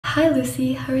Hi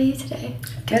Lucy, how are you today?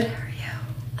 Good, how are you?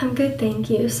 I'm good, thank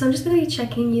you. So I'm just going to be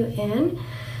checking you in,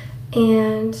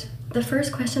 and the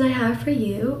first question I have for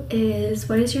you is,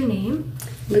 what is your name?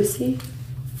 Lucy.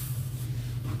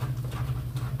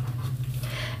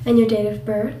 And your date of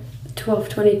birth?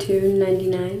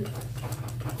 12/22/99.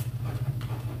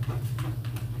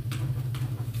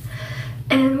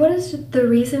 And what is the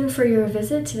reason for your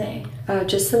visit today?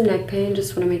 Just some neck pain.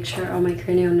 Just want to make sure all my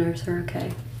cranial nerves are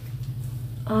okay.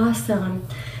 Awesome.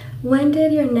 When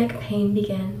did your neck pain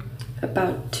begin?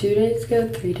 About 2 days ago,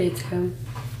 3 days ago.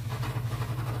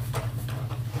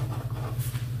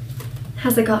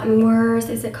 Has it gotten worse?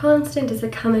 Is it constant? Does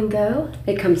it come and go?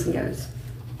 It comes and goes.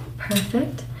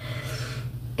 Perfect.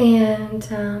 And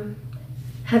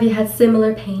have you had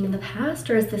similar pain in the past,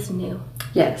 or is this new?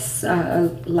 Yes,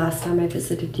 last time I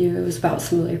visited you, it was about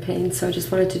similar pain, so I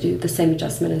just wanted to do the same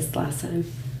adjustment as last time.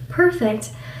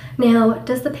 Perfect. Now,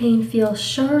 does the pain feel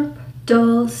sharp,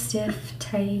 dull, stiff,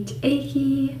 tight,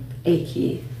 achy?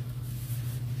 Achy.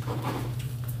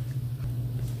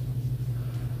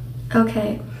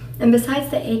 Okay. And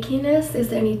besides the achiness, is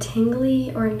there any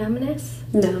tingly or numbness?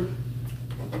 No.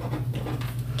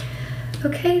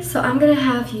 Okay, so I'm going to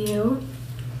have you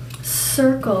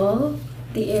circle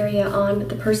the area on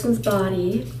the person's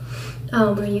body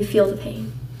where you feel the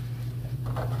pain.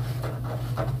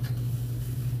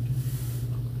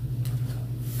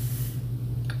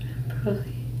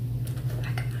 Probably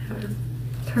back of my arm.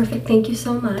 Perfect, thank you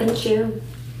so much. Thank you.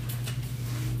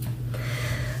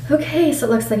 Okay, so it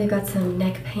looks like you've got some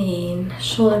neck pain,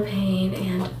 shoulder pain,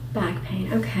 and back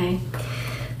pain. Okay,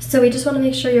 so we just want to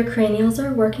make sure your cranials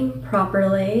are working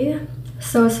properly.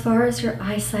 So as far as your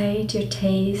eyesight, your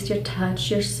taste, your touch,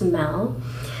 your smell,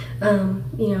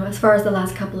 as far as the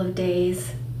last couple of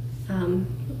days,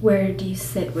 where do you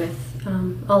sit with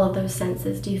all of those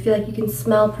senses? Do you feel like you can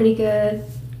smell pretty good?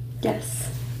 Yes.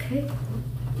 Okay.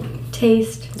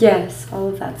 Taste? Yes, all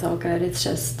of that's all good. It's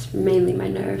just mainly my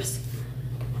nerves.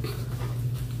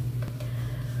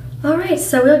 All right,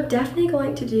 so we're definitely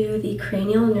going to do the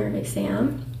cranial nerve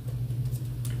exam.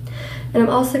 And I'm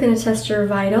also going to test your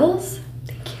vitals.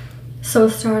 Thank you. So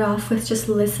we'll start off with just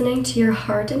listening to your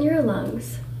heart and your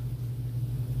lungs.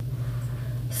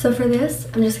 So for this,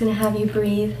 I'm just going to have you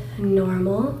breathe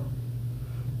normal.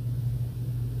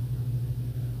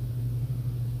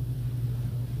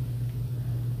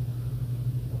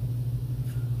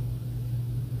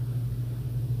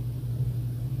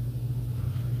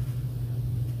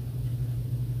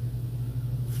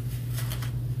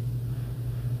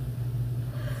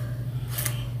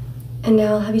 And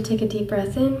now I'll have you take a deep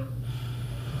breath in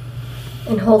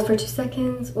and hold for 2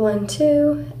 seconds. 1,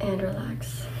 2, and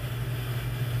relax.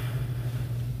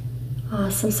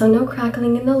 Awesome, so no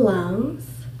crackling in the lungs.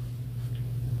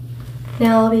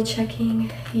 Now I'll be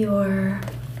checking your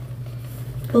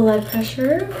blood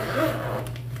pressure.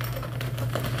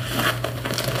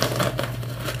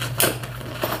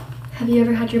 Have you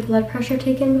ever had your blood pressure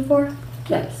taken before?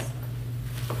 Yes.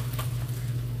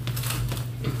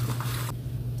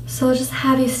 So I'll just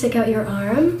have you stick out your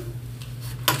arm.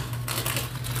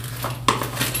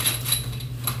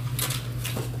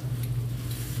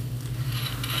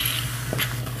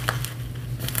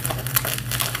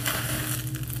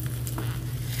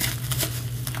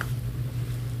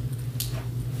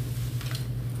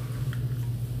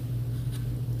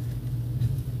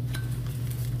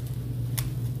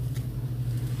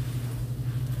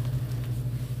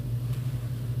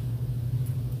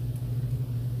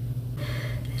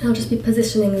 I'll just be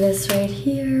positioning this right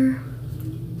here.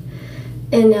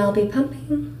 And now I'll be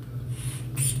pumping.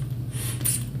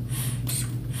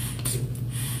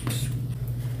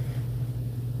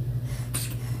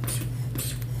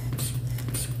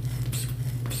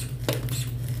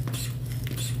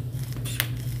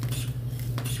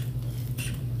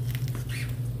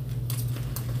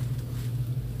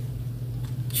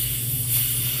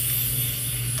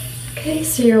 Okay,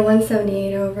 so you're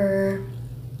 178 over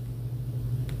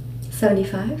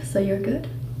 75, so you're good.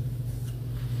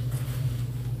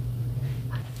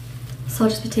 So I'll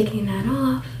just be taking that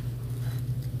off.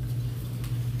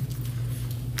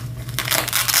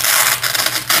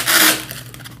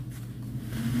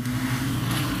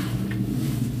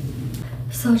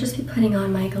 So I'll just be putting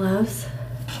on my gloves.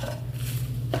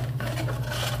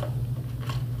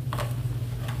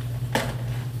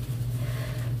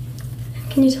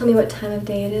 Can you tell me what time of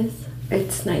day it is?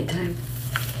 It's nighttime.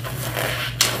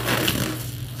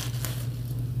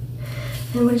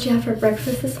 And what did you have for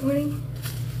breakfast this morning?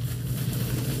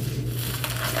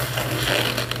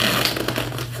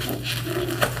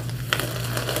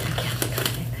 I can't think of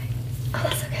anything. Oh,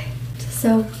 that's okay.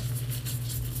 So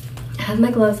I have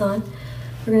my gloves on.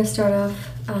 We're going to start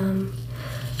off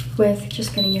with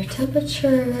just getting your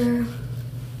temperature.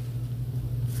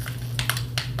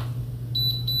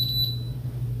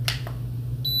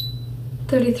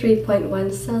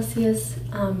 .1 Celsius.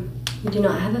 You do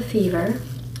not have a fever.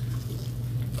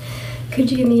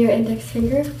 Could you give me your index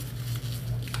finger?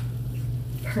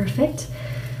 Perfect.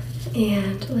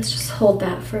 And let's just hold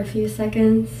that for a few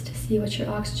seconds to see what your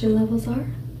oxygen levels are.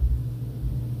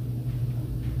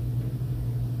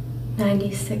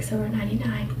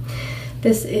 96/99.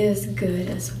 This is good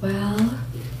as well.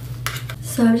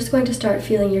 So I'm just going to start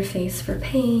feeling your face for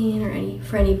pain or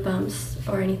any bumps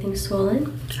or anything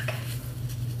swollen. Okay.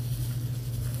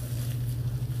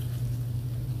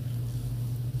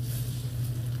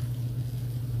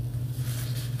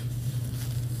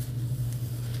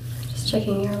 Just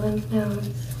checking your lymph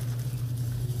nodes.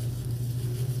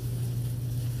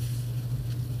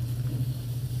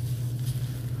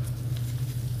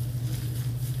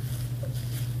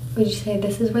 Would you say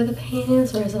this is where the pain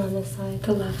is, or is it on this side?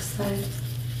 The left side.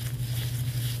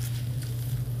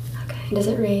 Okay, does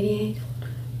it radiate?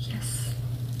 Yes.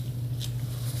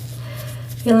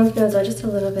 Your lymph nodes are just a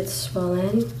little bit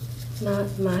swollen,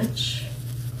 not much.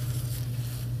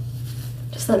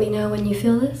 Just let me know when you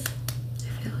feel this. I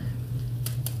feel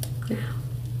it. Now.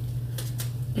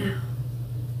 Now.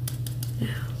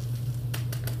 Now.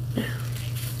 Now.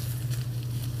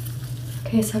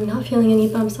 Okay, so I'm not feeling any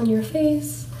bumps on your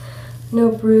face. No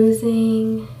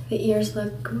bruising. The ears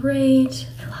look great.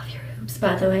 I love your hoops,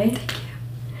 by the way. Thank you.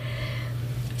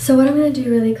 So what I'm going to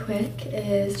do really quick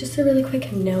is just a really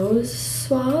quick nose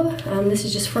swab. This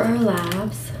is just for our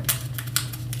labs.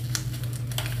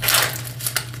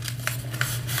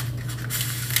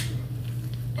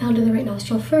 I'll do the right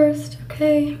nostril first.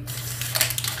 Okay.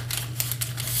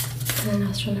 And then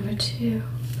nostril number 2.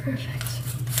 Perfect.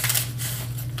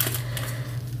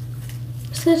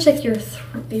 I'm just going to check your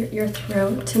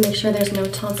throat to make sure there's no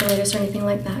tonsillitis or anything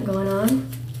like that going on.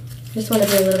 I just want to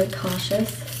be a little bit cautious.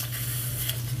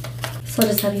 So I'll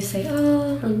just have you say,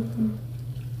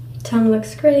 Tongue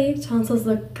looks great, tonsils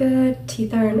look good,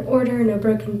 teeth are in order, no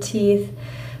broken teeth.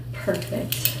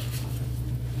 Perfect.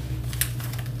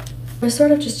 I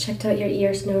sort of just checked out your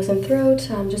ears, nose, and throat,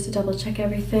 just to double check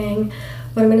everything.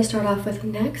 What I'm going to start off with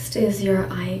next is your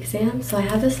eye exam. So I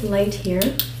have this light here.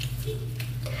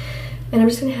 And I'm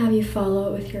just going to have you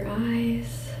follow it with your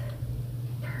eyes.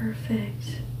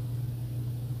 Perfect.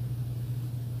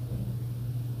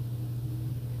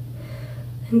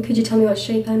 And could you tell me what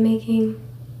shape I'm making?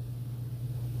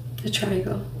 A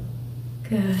triangle.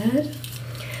 Good.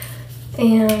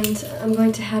 And I'm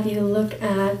going to have you look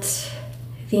at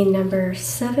the number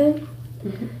 7,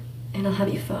 and I'll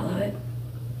have you follow it.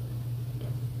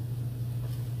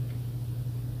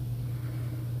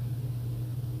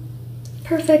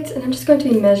 Perfect, and I'm just going to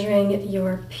be measuring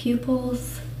your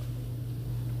pupils.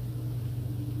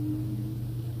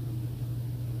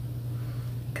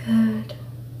 Good.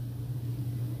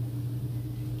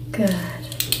 Good.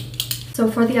 So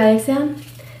for the eye exam,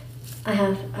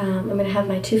 I'm going to have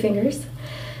my 2 fingers,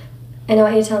 and I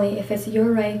want you to tell me if it's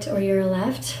your right or your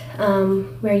left,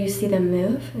 where you see them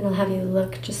move, and I'll have you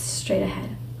look just straight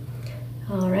ahead.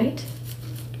 All right?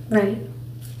 Right.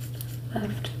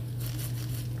 Left.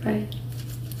 Right.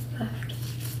 Left.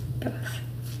 Both.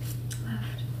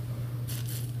 Left.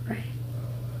 Right.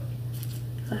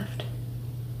 Left.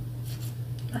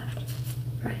 Left.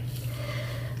 Right.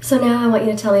 So now I want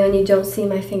you to tell me when you don't see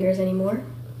my fingers anymore.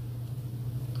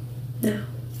 Now.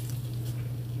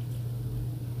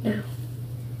 Now.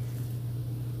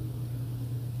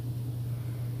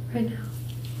 Right now.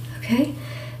 Okay.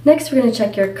 Next, we're going to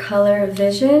check your color of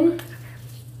vision.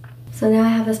 So now I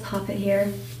have this poppet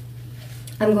here.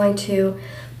 I'm going to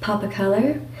pop a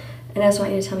color, and I just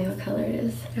want you to tell me what color it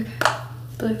is. Okay.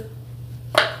 Blue.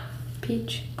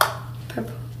 Peach.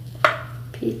 Purple.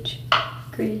 Peach.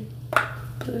 Green.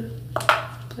 Blue.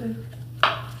 Blue.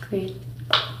 Green.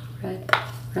 Red.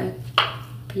 Red.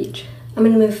 Peach. I'm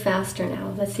going to move faster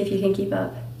now. Let's see if you can keep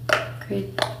up.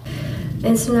 Green.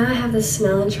 And so now I have this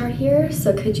smelling chart here.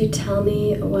 So could you tell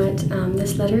me what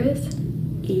this letter is?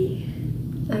 E.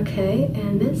 Okay,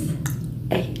 and this?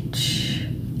 H.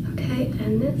 Okay,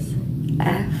 and this?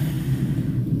 F.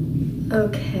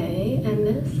 Okay, and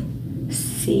this?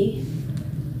 C.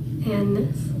 And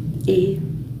this? E.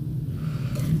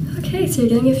 Okay, so you're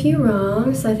getting a few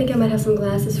wrong, so I think I might have some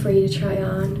glasses for you to try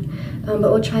on, but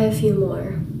we'll try a few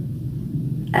more.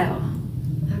 L.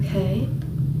 Okay.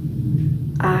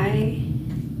 I.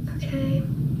 Okay.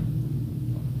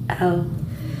 L.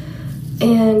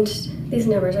 And these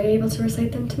numbers, are you able to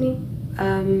recite them to me?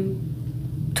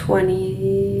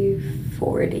 25.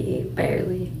 40,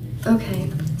 barely.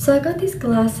 Okay, so I've got these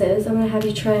glasses I'm gonna have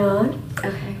you try on.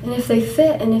 Okay. And if they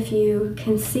fit and if you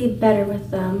can see better with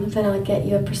them, then I'll get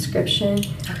you a prescription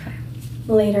Okay.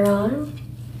 later on.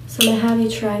 So I'm gonna have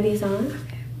you try these on.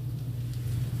 Okay.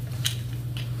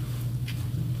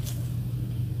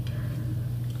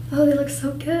 Oh, they look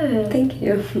so good. Thank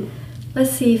you. Let's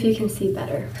see if you can see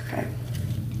better. Okay.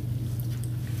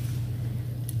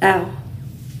 L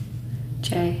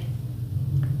J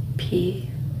P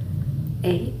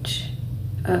H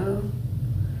O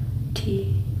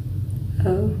T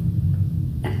O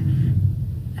F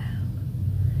L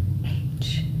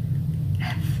H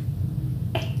F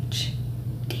H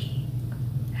D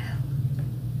L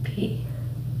P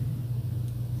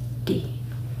D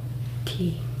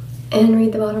T And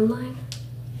read the bottom line.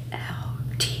 L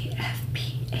T F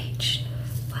P H.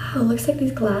 Wow, looks like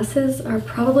these glasses are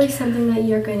probably something that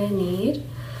you're gonna need.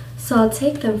 So I'll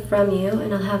take them from you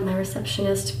and I'll have my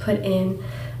receptionist put them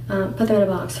in a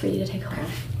box for you to take home.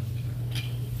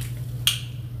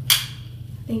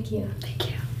 Thank you.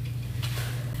 Thank you.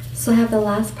 So I have the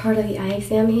last part of the eye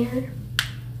exam here.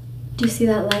 Do you see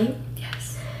that light?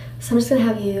 Yes. So I'm just gonna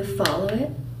have you follow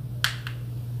it.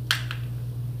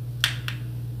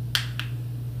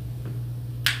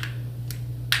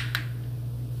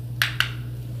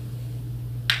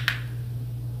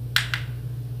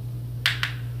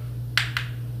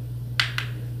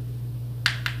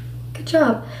 Good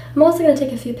job. I'm also going to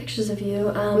take a few pictures of you.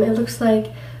 It looks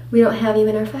like we don't have you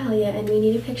in our file yet and we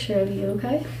need a picture of you,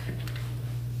 okay?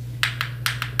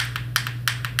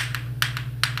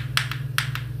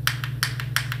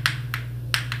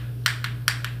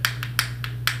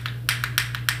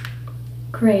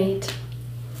 Great.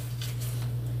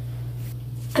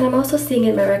 And I'm also seeing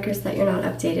in my records that you're not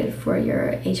updated for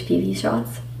your HPV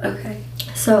shots. Okay.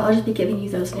 So I'll just be giving you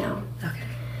those now. Okay.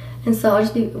 And so I'll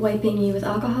just be wiping you with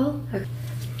alcohol. Okay.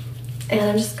 And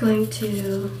I'm just going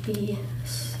to be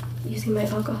using my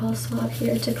alcohol swab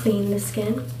here to clean the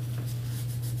skin.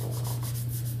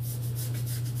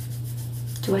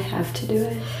 Do I have to do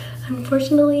it?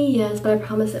 Unfortunately, yes, but I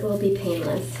promise it will be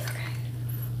painless.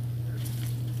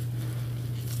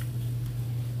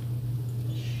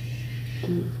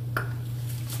 Okay.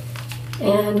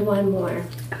 And one more.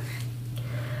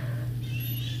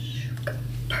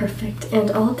 Perfect.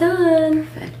 And all done.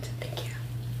 Perfect. Thank you.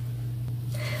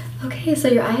 Okay, so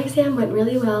your eye exam went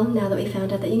really well now that we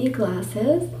found out that you need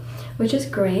glasses, which is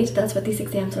great. That's what these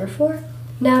exams are for.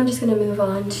 Now I'm just going to move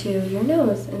on to your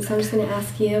nose. And so I'm just going to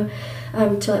ask you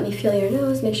to let me feel your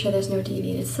nose, make sure there's no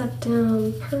deviated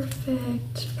septum.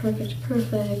 Perfect, perfect,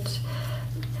 perfect.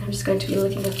 I'm just going to be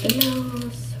looking up the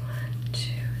nose. 1,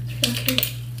 2, 3. Okay,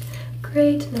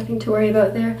 great. Nothing to worry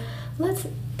about there. Let's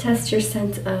test your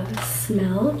sense of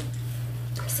smell.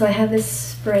 So I have this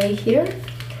spray here.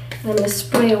 And I'm going to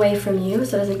spray away from you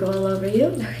so it doesn't go all over you.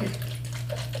 Okay.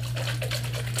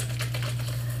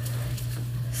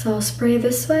 So I'll spray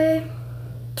this way,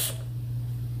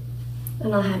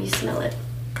 and I'll have you smell it.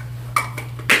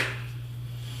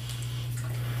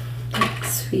 Like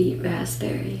sweet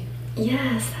raspberry.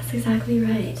 Yes, that's exactly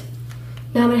right.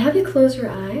 Now I'm going to have you close your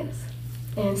eyes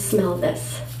and smell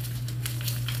this.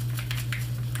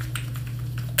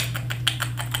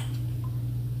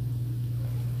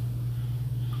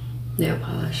 Nail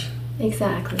polish.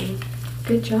 Exactly.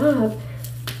 Good job.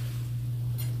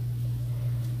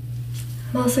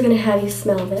 I'm also going to have you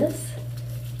smell this.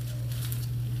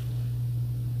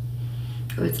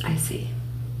 Oh, it's icy.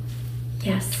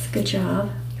 Yes, good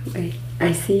job. Wait,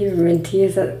 icy or minty?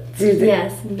 Is that?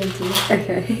 Yes, minty.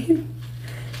 Okay.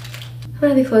 I'm gonna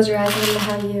have you close your eyes. I'm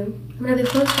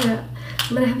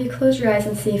gonna have you close your eyes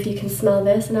and see if you can smell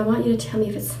this. And I want you to tell me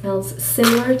if it smells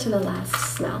similar to the last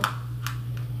smell.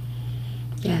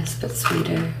 Yes, but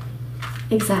sweeter.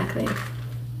 Exactly. It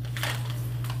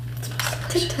smells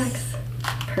Tic delicious. Tacs.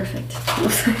 Perfect.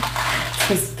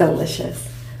 It's delicious.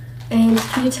 And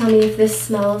can you tell me if this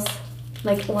smells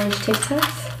like orange Tic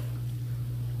Tacs?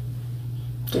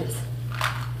 Yes.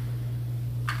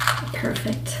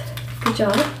 Perfect. Good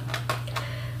job.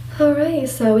 All right,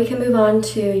 so we can move on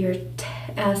to your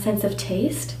sense of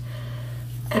taste.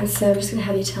 And so I'm just gonna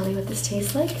have you tell me what this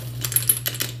tastes like.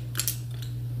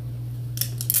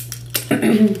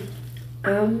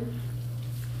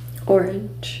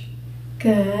 Orange.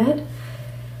 Good.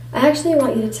 I actually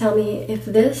want you to tell me if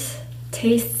this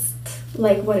tastes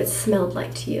like what it smelled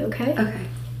like to you, okay? Okay.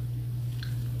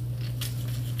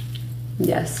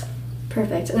 Yes.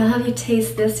 Perfect. And I'll have you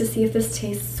taste this to see if this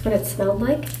tastes what it smelled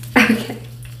like. Okay.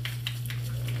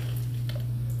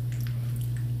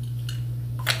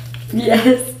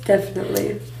 Yes,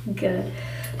 definitely. Good.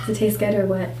 Does it taste good or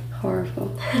what?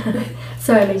 horrible.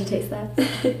 Sorry I made you taste that.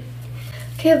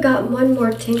 Okay, I've got one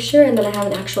more tincture and then I have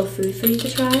an actual food for you to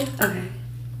try. Okay.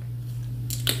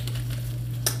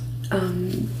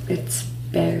 It's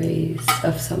berries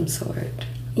of some sort.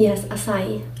 Yes,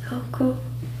 acai. Oh, cool.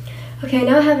 Okay,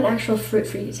 now I have an actual fruit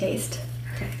for you to taste.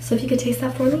 Okay. So if you could taste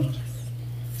that for me.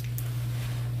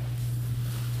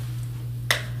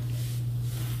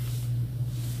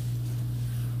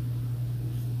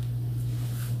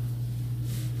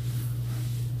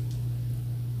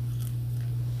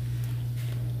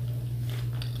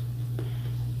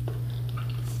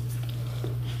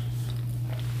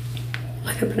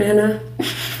 Like a banana.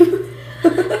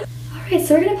 Alright,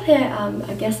 so we're going to play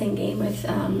a guessing game with,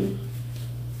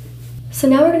 so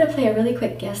now we're going to play a really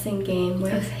quick guessing game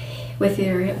with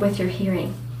your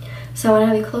hearing. So I want to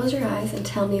have you close your eyes and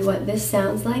tell me what this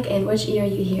sounds like and which ear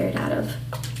you hear it out of.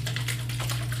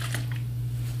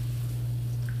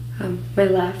 My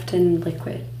left in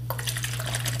liquid.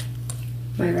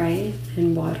 My right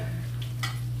in water.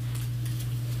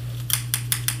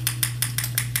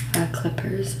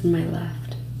 Clippers in my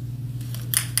left.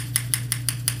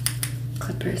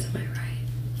 Clippers in my right.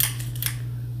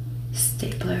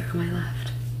 Stapler on my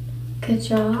left. Good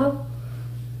job.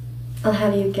 I'll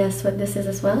have you guess what this is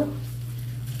as well.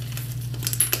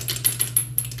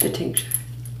 The tincture.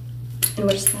 And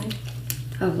which side?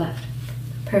 Oh, left.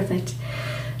 Perfect.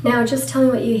 Now just tell me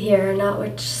what you hear, not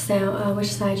which sound,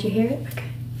 which side you hear it.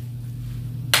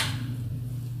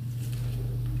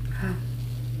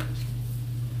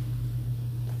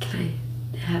 Okay.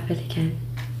 Can I have it again?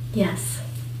 Yes.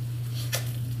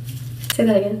 Say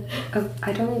that again. Oh,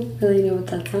 I don't really know what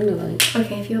that sounded like.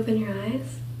 Okay, if you open your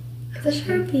eyes. It's a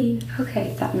Sharpie.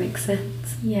 Okay, that makes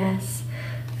sense. Yes.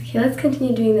 Okay, let's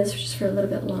continue doing this just for a little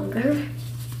bit longer.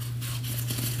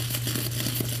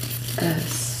 A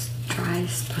dry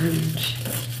sponge.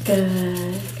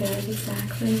 Good, good,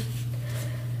 exactly.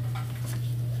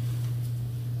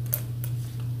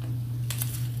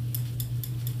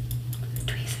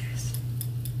 Tweezers.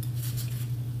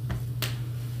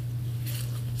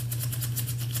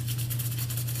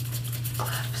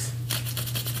 Gloves.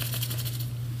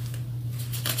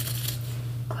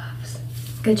 Gloves.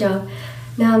 Good job.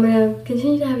 Now I'm going to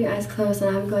continue to have your eyes closed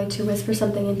and I'm going to whisper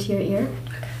something into your ear.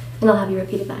 Okay. And I'll have you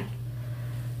repeat it back.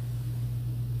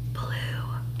 Blue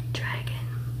dragon.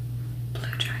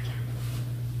 Blue dragon.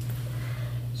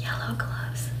 Yellow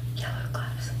gloves. Yellow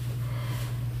gloves.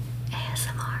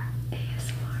 ASMR.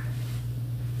 ASMR.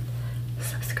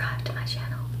 Subscribe to my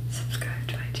channel. Subscribe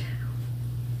to my channel.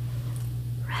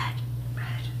 Red.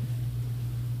 Red.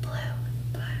 Blue.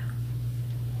 Blue.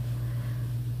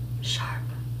 Sharp.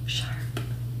 Sharp.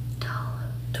 Dull.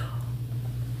 Dull.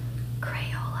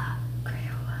 Crayola.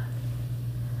 Crayola.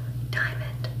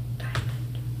 Diamond.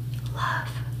 Diamond.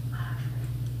 Love. Love.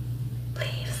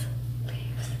 Leaves.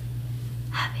 Leaves.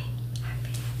 Happy.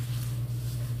 Happy.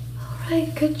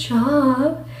 Alright, good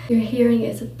job. Your hearing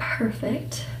is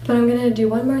perfect. But I'm going to do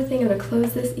one more thing. I'm going to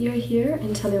close this ear here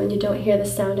and tell me when you don't hear the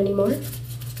sound anymore.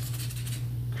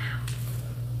 Now.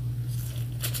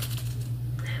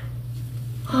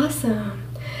 Awesome.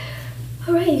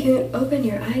 Alright, you can open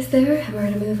your eyes there and we're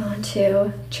going to move on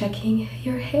to checking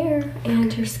your hair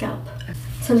and your scalp.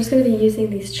 So I'm just going to be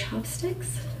using these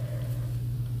chopsticks.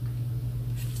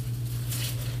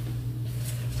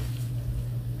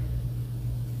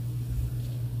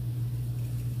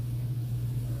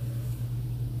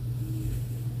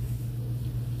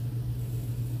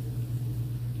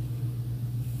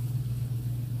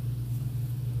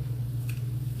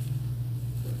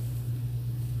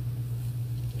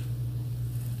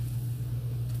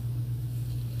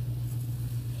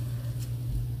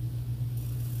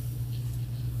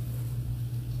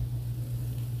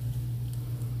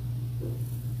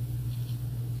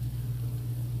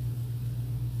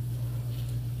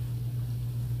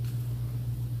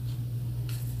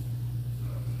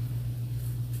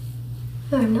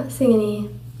 Oh, I'm not seeing any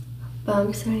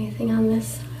bumps or anything on this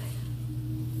side.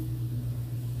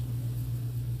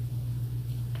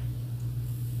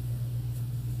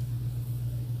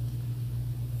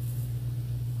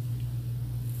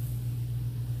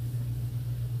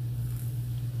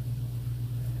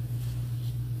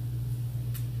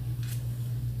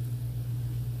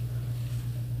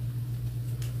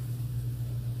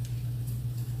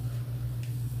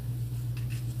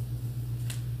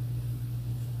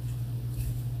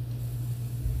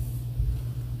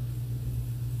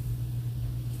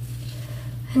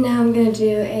 And now I'm going to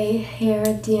do a hair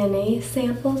DNA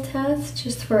sample test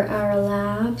just for our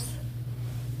labs.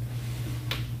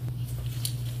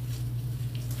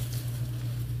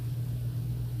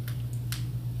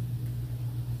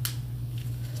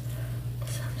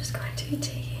 just going to be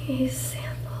taking a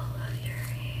sample of your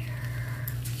hair.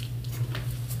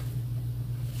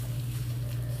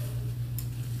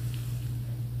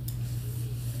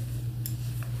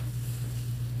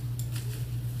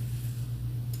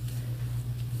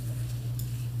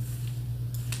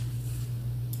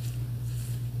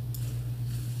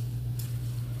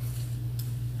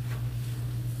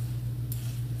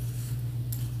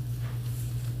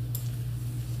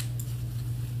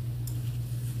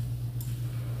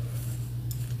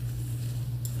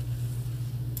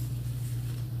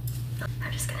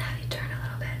 I'm just gonna have you turn a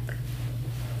little bit.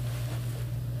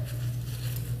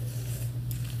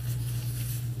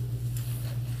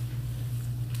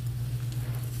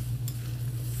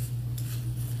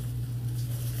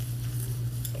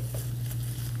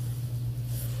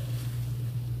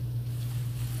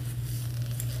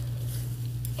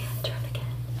 And turn again.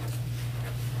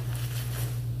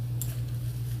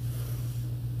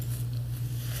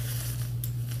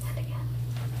 And again.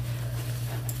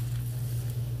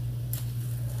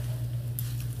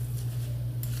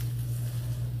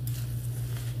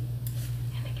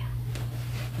 And again.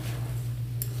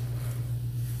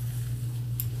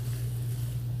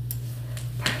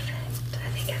 Perfect. I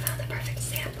think I found the perfect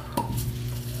sample.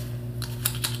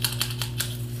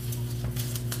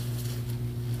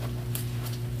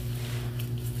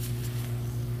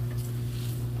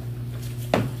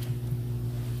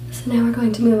 So now we're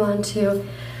going to move on to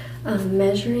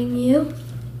measuring you.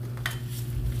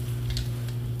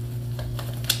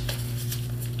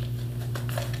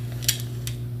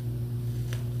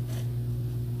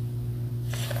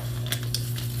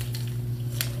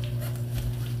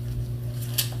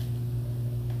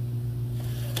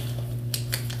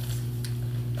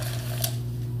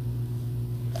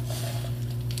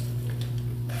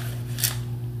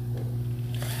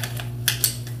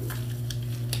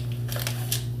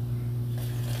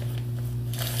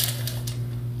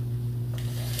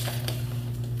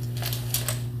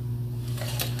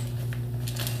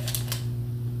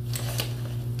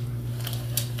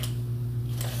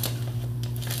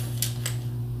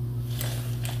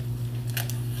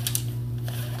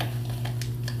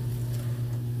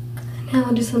 Now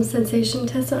I'll do some sensation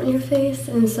tests on your face,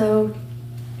 and so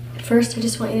first I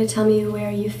just want you to tell me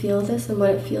where you feel this and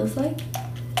what it feels like.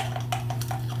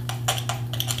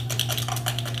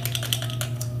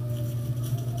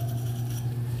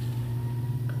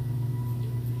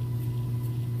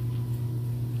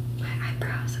 My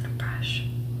eyebrows and a brush.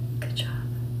 Good job.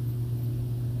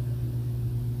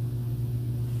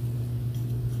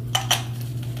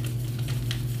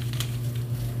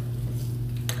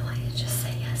 I want you to just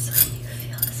say yes when you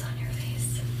feel this on your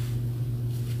face.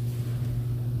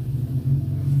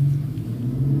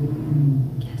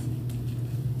 Yes.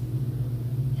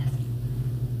 Yes. Yes.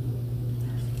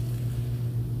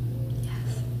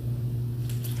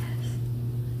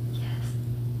 Yes. Yes.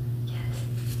 Yes. Yes.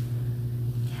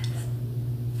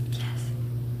 Yes. Yes.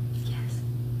 Yes.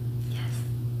 Yes.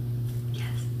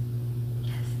 Yes.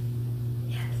 Yes.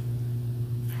 Yes. Yes.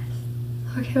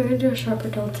 Okay, we're gonna do a sharp or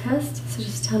dull test. So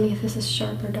just tell me if this is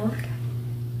sharp or dull. Okay.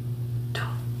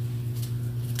 Dull.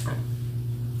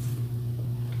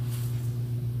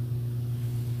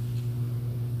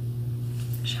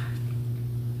 Sharp.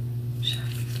 Sharp.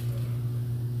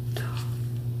 Dull.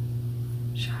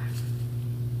 Sharp.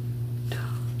 Dull.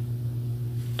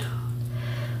 Dull.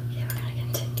 Okay, we're gonna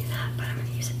continue that, but I'm gonna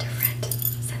use a different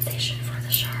sensation for the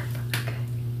sharp. Okay.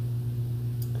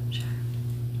 Sharp.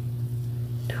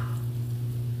 Dull.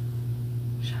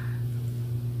 Sharp.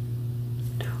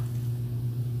 Dull.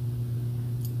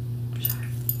 Sharp.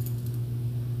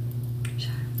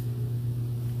 Sharp.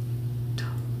 Dull.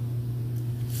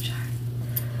 Sharp.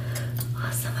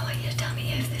 Awesome. I want you to tell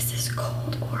me if this is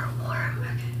cold or warm.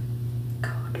 Okay.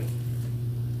 Cold.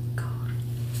 Cold.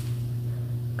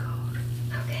 Cold.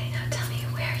 Okay, now tell me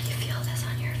where you feel this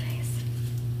on your face.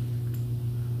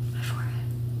 My forehead.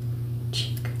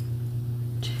 Cheek.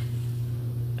 Chin.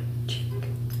 Cheek.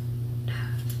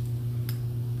 Nose.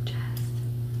 Chest.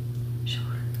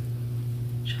 Shoulder.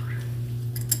 Shoulder.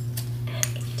 And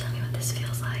can you tell me what this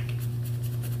feels like?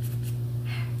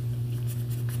 Hair.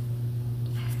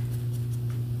 Hair.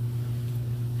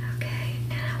 Okay,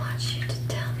 and I want you to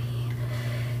tell me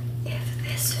if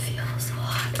this feels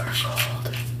hot or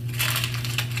cold.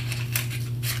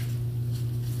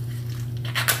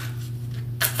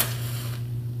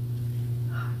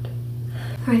 Hot.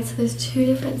 Alright, so there's two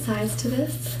different sides to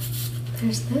this.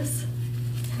 There's this,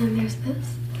 and then there's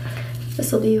this.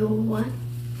 This will be 1,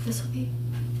 this will be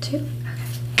 2. Okay.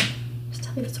 Just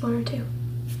tell me if it's 1 or 2.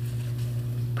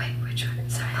 Wait, which one?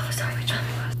 Sorry. Oh, sorry, which one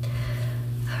it was.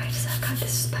 Alright, so I've got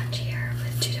this sponge here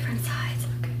with 2 different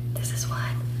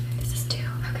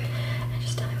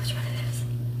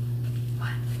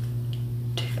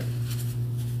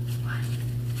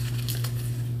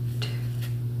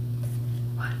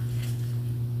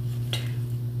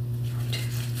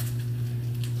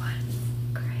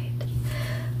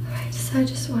So I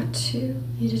just want you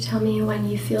to tell me when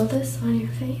you feel this on your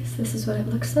face. This is what it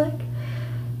looks like.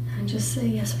 And just say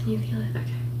yes when you feel it.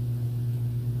 Okay.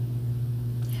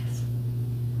 Yes.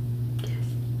 Yes.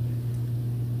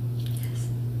 Yes. Yes.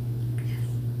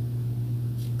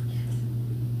 Yes.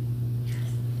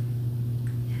 Yes.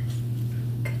 Yes.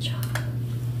 Good job.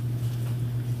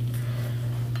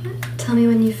 Tell me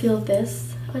when you feel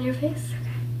this on your face. Okay.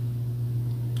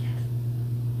 Yes.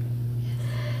 Yes.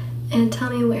 And tell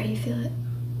me where you feel it.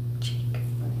 Cheek.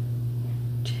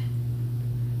 Chin.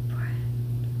 Forehead.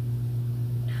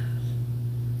 Nose.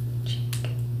 Cheek.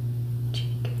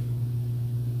 Cheek.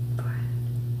 Forehead.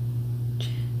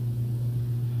 Chin.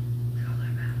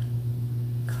 Collarbone.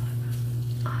 Collarbone.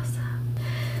 Awesome.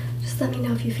 Just let me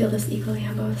know if you feel this equally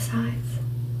on both sides.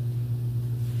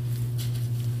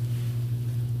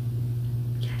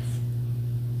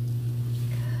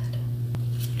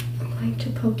 I'm going to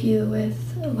poke you with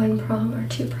one prong or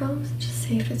two prongs. Just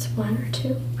say if it's one or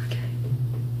two. Okay.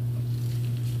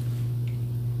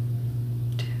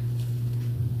 2.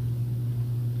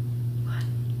 1.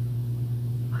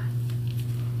 1.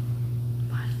 1.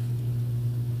 1.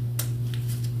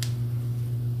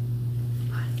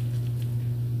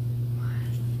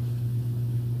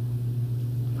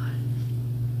 1.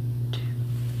 2.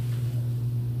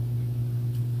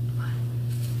 1.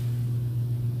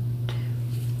 2.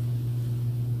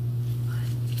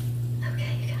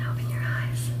 Okay, you can open your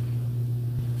eyes.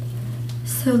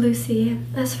 So Lucy,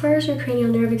 as far as your cranial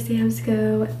nerve exams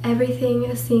go,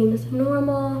 everything seems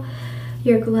normal.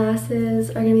 Your glasses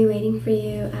are going to be waiting for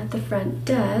you at the front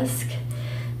desk.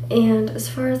 And as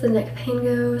far as the neck pain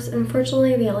goes,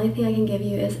 unfortunately the only thing I can give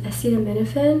you is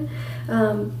acetaminophen,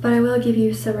 but I will give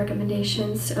you some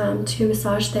recommendations to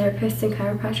massage therapists and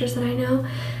chiropractors that I know,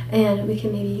 and we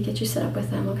can maybe get you set up with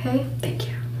them, okay? Thank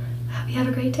you. I hope you have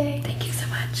a great day. Thank you.